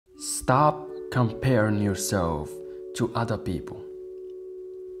Stop comparing yourself to other people.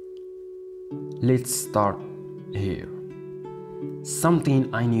 Let's start here.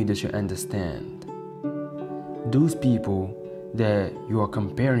 Something I need you to understand. Those people that you are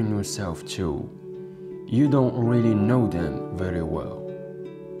comparing yourself to, you don't really know them very well.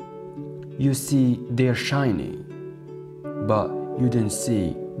 You see they're shiny, but you don't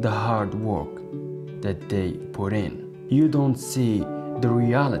see the hard work that they put in. You don't see the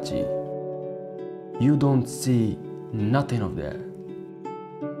reality. You don't see nothing of that.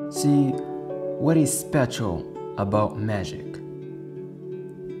 See, what is special about magic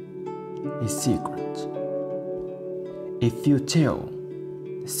is secret. If you tell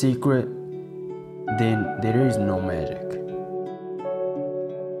the secret, then there is no magic.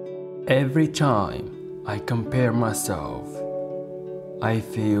 Every time I compare myself, I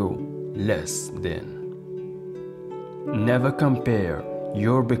feel less than. Never compare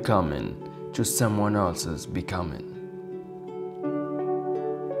your becoming to someone else's becoming.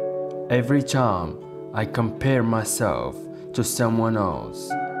 Every time I compare myself to someone else,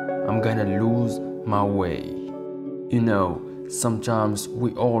 I'm gonna lose my way. You know, sometimes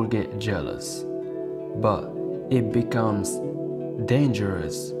we all get jealous, but it becomes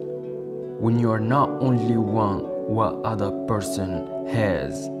dangerous when you are not only want what other person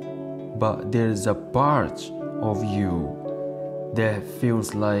has, but there's a part of you that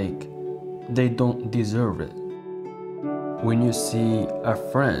feels like they don't deserve it. When you see a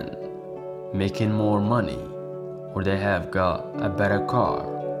friend making more money, or they have got a better car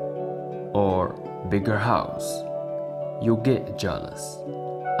or bigger house, you get jealous.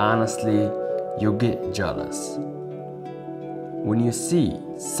 Honestly, you get jealous. When you see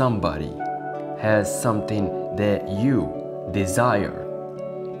somebody has something that you desire,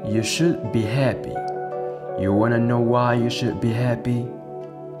 you should be happy. You wanna know why you should be happy?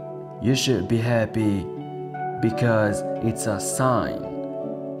 You should be happy because it's a sign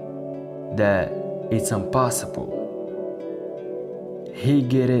that it's impossible. He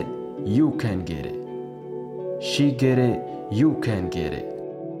get it, you can get it. She get it, you can get it.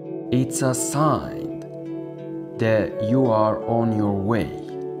 It's a sign that you are on your way.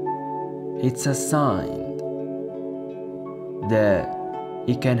 It's a sign that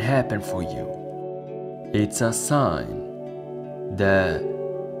it can happen for you. It's a sign that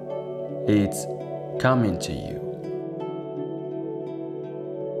it's coming to you.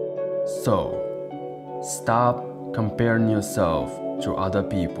 So, stop comparing yourself to other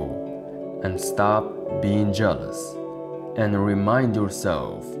people and stop being jealous, and remind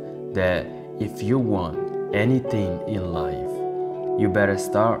yourself that if you want anything in life, you better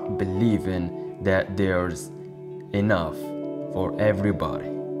start believing that there's enough for everybody,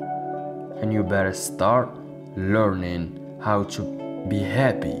 and you better start learning how to be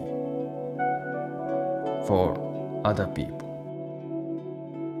happy for other people.